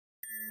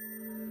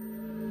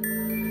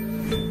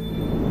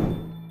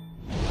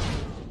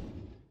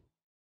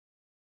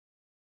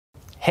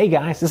Hey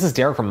guys, this is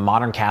Derek from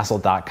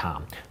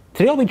ModernCastle.com.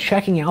 Today I'll be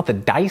checking out the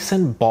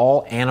Dyson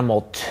Ball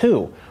Animal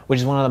 2,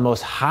 which is one of the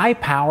most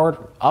high-powered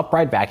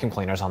upright vacuum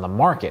cleaners on the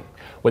market.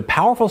 With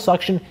powerful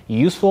suction,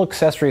 useful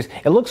accessories,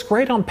 it looks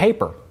great on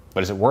paper,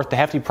 but is it worth the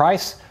hefty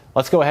price?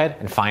 Let's go ahead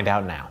and find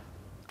out now.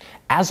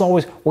 As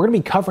always, we're going to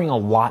be covering a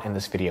lot in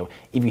this video.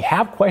 If you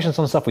have questions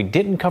on stuff we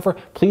didn't cover,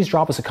 please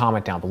drop us a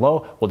comment down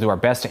below. We'll do our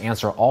best to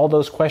answer all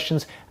those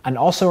questions. And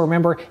also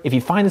remember, if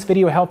you find this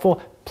video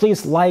helpful,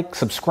 please like,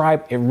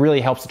 subscribe. It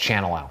really helps the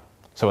channel out.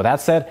 So with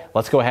that said,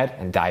 let's go ahead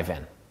and dive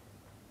in.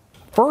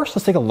 First,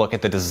 let's take a look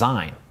at the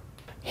design.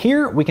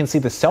 Here we can see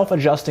the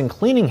self-adjusting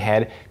cleaning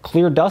head,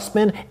 clear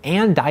dustbin,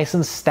 and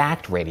Dyson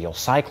stacked radial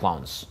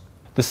cyclones.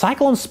 The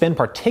cyclones spin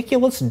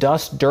particulates,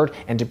 dust, dirt,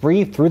 and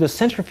debris through the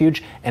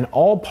centrifuge, and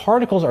all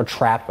particles are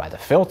trapped by the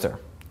filter.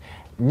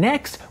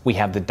 Next, we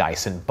have the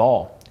Dyson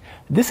Ball.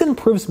 This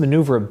improves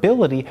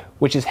maneuverability,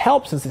 which is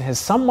helped since it has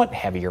somewhat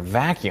heavier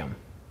vacuum.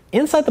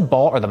 Inside the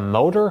ball are the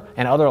motor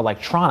and other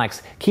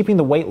electronics, keeping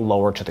the weight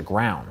lower to the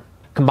ground.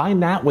 Combine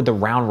that with the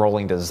round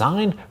rolling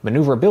design,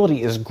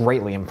 maneuverability is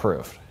greatly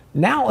improved.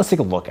 Now let's take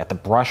a look at the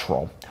brush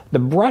roll. The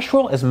brush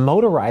roll is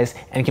motorized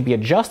and can be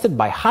adjusted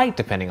by height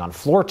depending on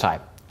floor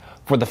type.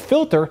 For the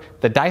filter,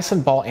 the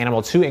Dyson Ball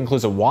Animal 2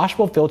 includes a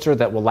washable filter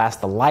that will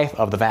last the life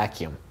of the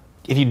vacuum.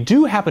 If you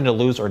do happen to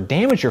lose or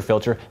damage your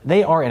filter,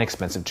 they are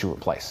inexpensive to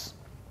replace.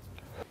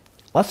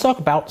 Let's talk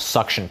about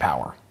suction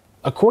power.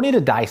 According to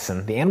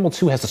Dyson, the Animal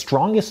 2 has the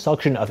strongest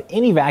suction of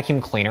any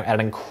vacuum cleaner at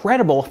an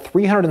incredible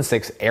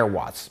 306 air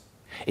watts.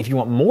 If you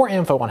want more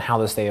info on how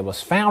this data was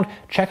found,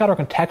 check out our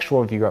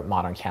contextual review at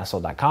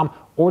moderncastle.com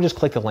or just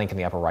click the link in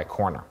the upper right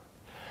corner.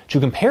 To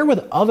compare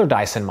with other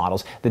Dyson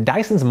models, the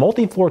Dyson's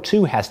Multi-Floor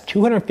 2 has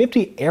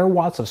 250 air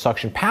watts of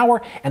suction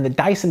power, and the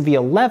Dyson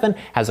V11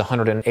 has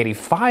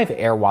 185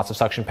 air watts of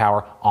suction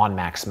power on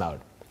max mode.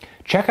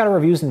 Check out our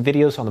reviews and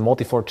videos on the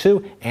Multi-Floor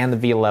 2 and the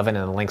V11 in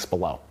the links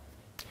below.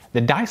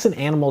 The Dyson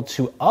Animal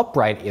 2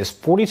 upright is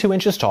 42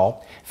 inches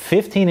tall,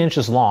 15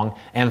 inches long,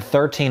 and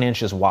 13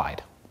 inches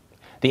wide.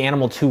 The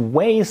Animal 2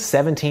 weighs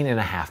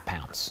 17.5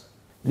 pounds.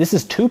 This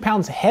is 2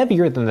 pounds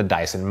heavier than the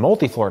Dyson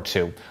Multi-Floor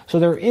 2, so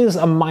there is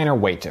a minor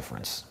weight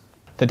difference.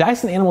 The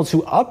Dyson Animal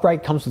 2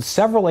 upright comes with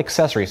several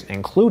accessories,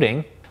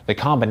 including the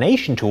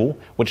combination tool,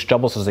 which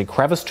doubles as a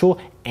crevice tool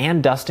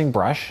and dusting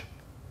brush,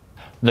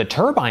 the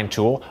turbine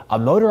tool, a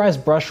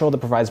motorized brush roll that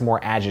provides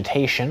more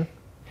agitation,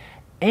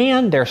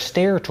 and their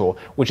stair tool,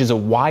 which is a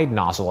wide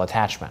nozzle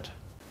attachment.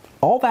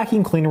 All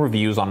vacuum cleaner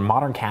reviews on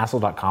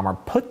moderncastle.com are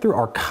put through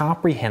our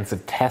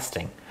comprehensive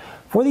testing.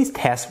 For these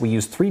tests, we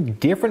use 3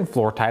 different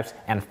floor types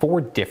and 4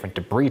 different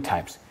debris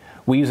types.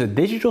 We use a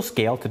digital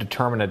scale to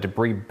determine a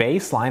debris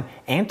baseline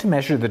and to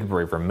measure the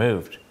debris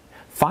removed.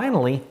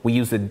 Finally, we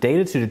use the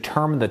data to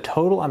determine the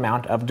total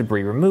amount of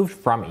debris removed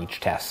from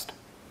each test.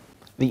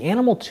 The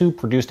Animal 2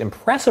 produced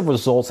impressive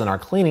results in our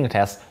cleaning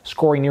tests,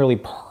 scoring nearly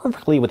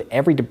perfectly with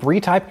every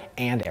debris type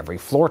and every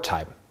floor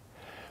type.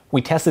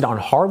 We tested on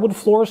hardwood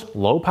floors,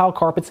 low pile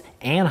carpets,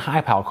 and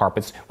high pile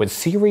carpets with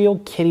cereal,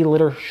 kitty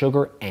litter,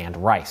 sugar, and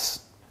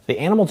rice. The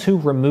Animal 2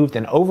 removed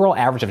an overall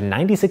average of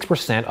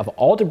 96% of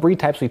all debris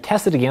types we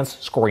tested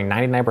against, scoring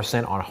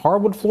 99% on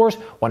hardwood floors,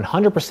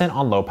 100%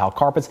 on low pile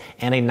carpets,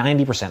 and a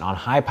 90% on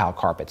high pile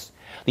carpets.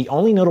 The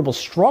only notable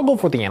struggle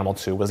for the Animal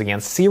 2 was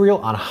against cereal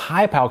on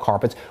high pile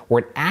carpets,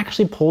 where it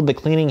actually pulled the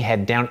cleaning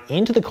head down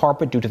into the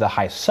carpet due to the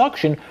high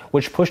suction,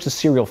 which pushed the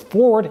cereal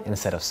forward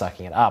instead of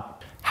sucking it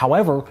up.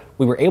 However,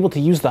 we were able to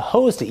use the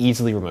hose to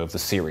easily remove the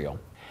cereal.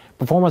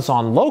 Performance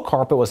on low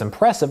carpet was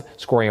impressive,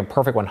 scoring a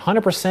perfect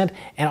 100%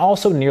 and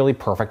also nearly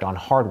perfect on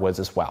hardwoods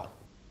as well.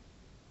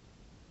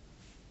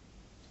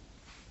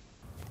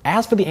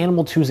 As for the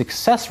Animal 2's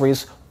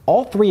accessories,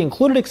 all 3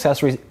 included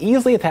accessories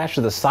easily attach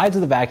to the sides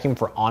of the vacuum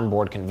for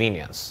onboard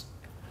convenience.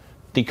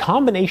 The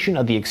combination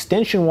of the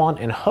extension wand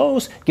and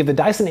hose give the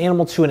Dyson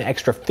Animal 2 an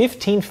extra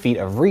 15 feet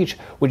of reach,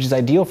 which is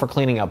ideal for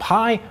cleaning up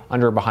high,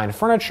 under or behind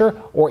furniture,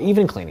 or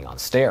even cleaning on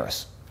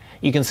stairs.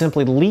 You can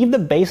simply leave the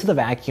base of the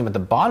vacuum at the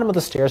bottom of the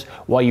stairs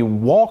while you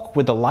walk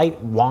with the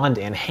light wand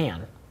in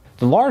hand.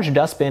 The large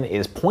dustbin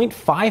is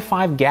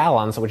 0.55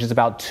 gallons, which is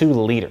about 2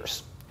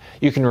 liters.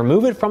 You can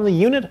remove it from the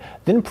unit,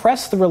 then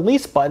press the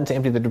release button to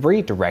empty the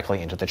debris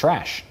directly into the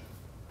trash.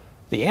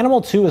 The Animal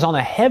 2 is on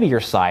the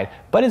heavier side,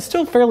 but it's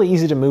still fairly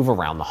easy to move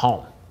around the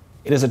home.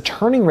 It has a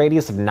turning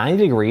radius of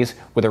 90 degrees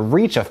with a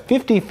reach of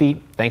 50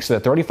 feet thanks to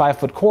the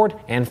 35-foot cord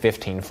and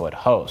 15-foot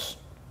hose.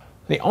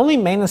 The only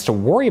maintenance to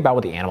worry about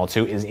with the Animal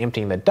 2 is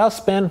emptying the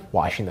dustbin,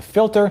 washing the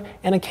filter,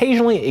 and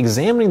occasionally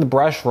examining the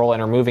brush roll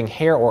and removing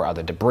hair or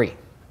other debris.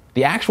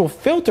 The actual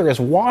filter is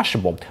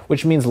washable,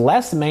 which means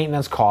less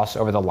maintenance costs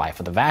over the life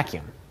of the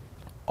vacuum.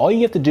 All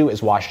you have to do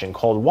is wash it in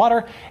cold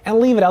water and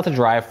leave it out to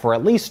dry for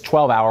at least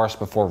 12 hours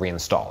before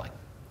reinstalling.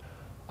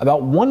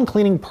 About 1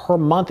 cleaning per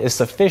month is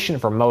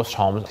sufficient for most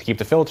homes to keep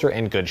the filter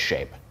in good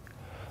shape.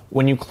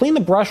 When you clean the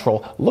brush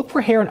roll, look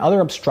for hair and other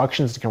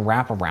obstructions that can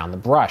wrap around the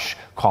brush,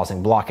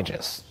 causing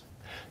blockages.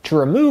 To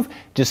remove,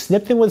 just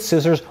snip them with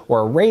scissors or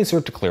a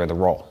razor to clear the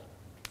roll.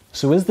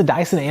 So is the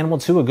Dyson Animal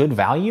 2 a good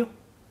value?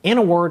 In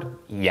a word,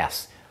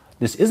 yes.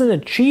 This isn't a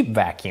cheap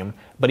vacuum,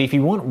 but if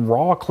you want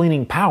raw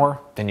cleaning power,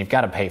 then you've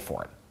got to pay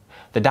for it.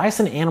 The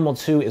Dyson Animal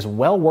 2 is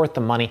well worth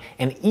the money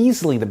and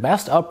easily the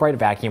best upright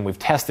vacuum we've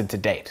tested to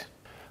date.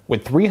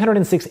 With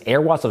 306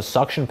 air watts of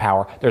suction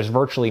power, there's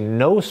virtually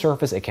no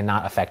surface it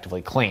cannot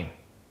effectively clean.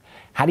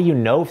 How do you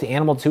know if the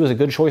Animal 2 is a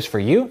good choice for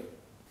you?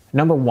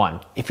 Number 1,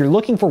 if you're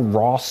looking for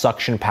raw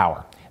suction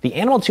power, the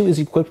Animal 2 is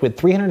equipped with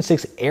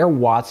 306 air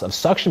watts of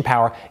suction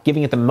power,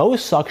 giving it the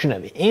most suction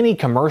of any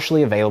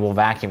commercially available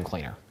vacuum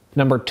cleaner.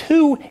 Number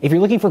 2, if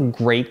you're looking for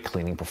great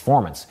cleaning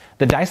performance,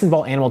 the Dyson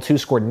Ball Animal 2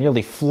 scored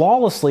nearly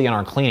flawlessly on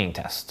our cleaning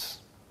tests.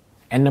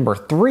 And number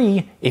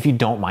 3, if you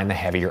don't mind the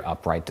heavier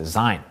upright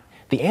design.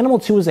 The Animal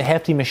 2 is a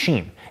hefty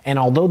machine, and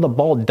although the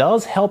ball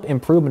does help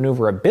improve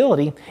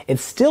maneuverability,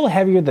 it's still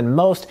heavier than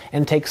most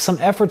and takes some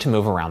effort to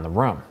move around the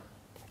room.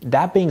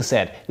 That being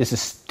said, this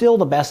is still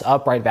the best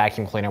upright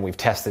vacuum cleaner we've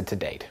tested to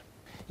date.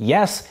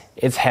 Yes,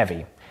 it's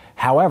heavy.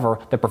 However,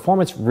 the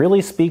performance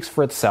really speaks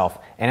for itself,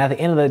 and at the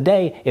end of the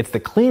day, it's the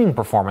cleaning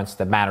performance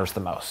that matters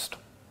the most.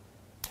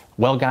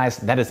 Well guys,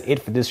 that is it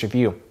for this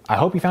review. I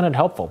hope you found it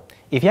helpful.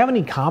 If you have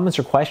any comments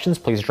or questions,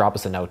 please drop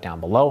us a note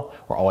down below.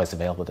 We're always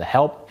available to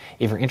help.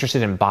 If you're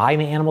interested in buying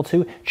the Animal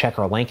 2, check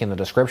our link in the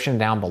description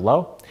down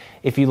below.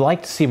 If you'd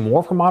like to see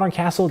more from Modern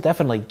Castle,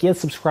 definitely get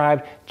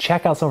subscribed,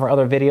 check out some of our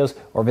other videos,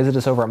 or visit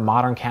us over at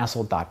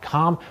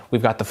manueverability.com.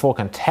 We've got the full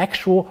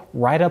contextual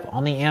write-up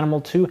on the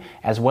Animal 2,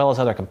 as well as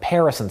other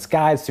comparisons,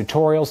 guides,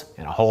 tutorials,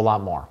 and a whole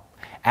lot more.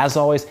 As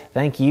always,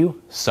 thank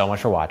you so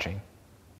much for watching.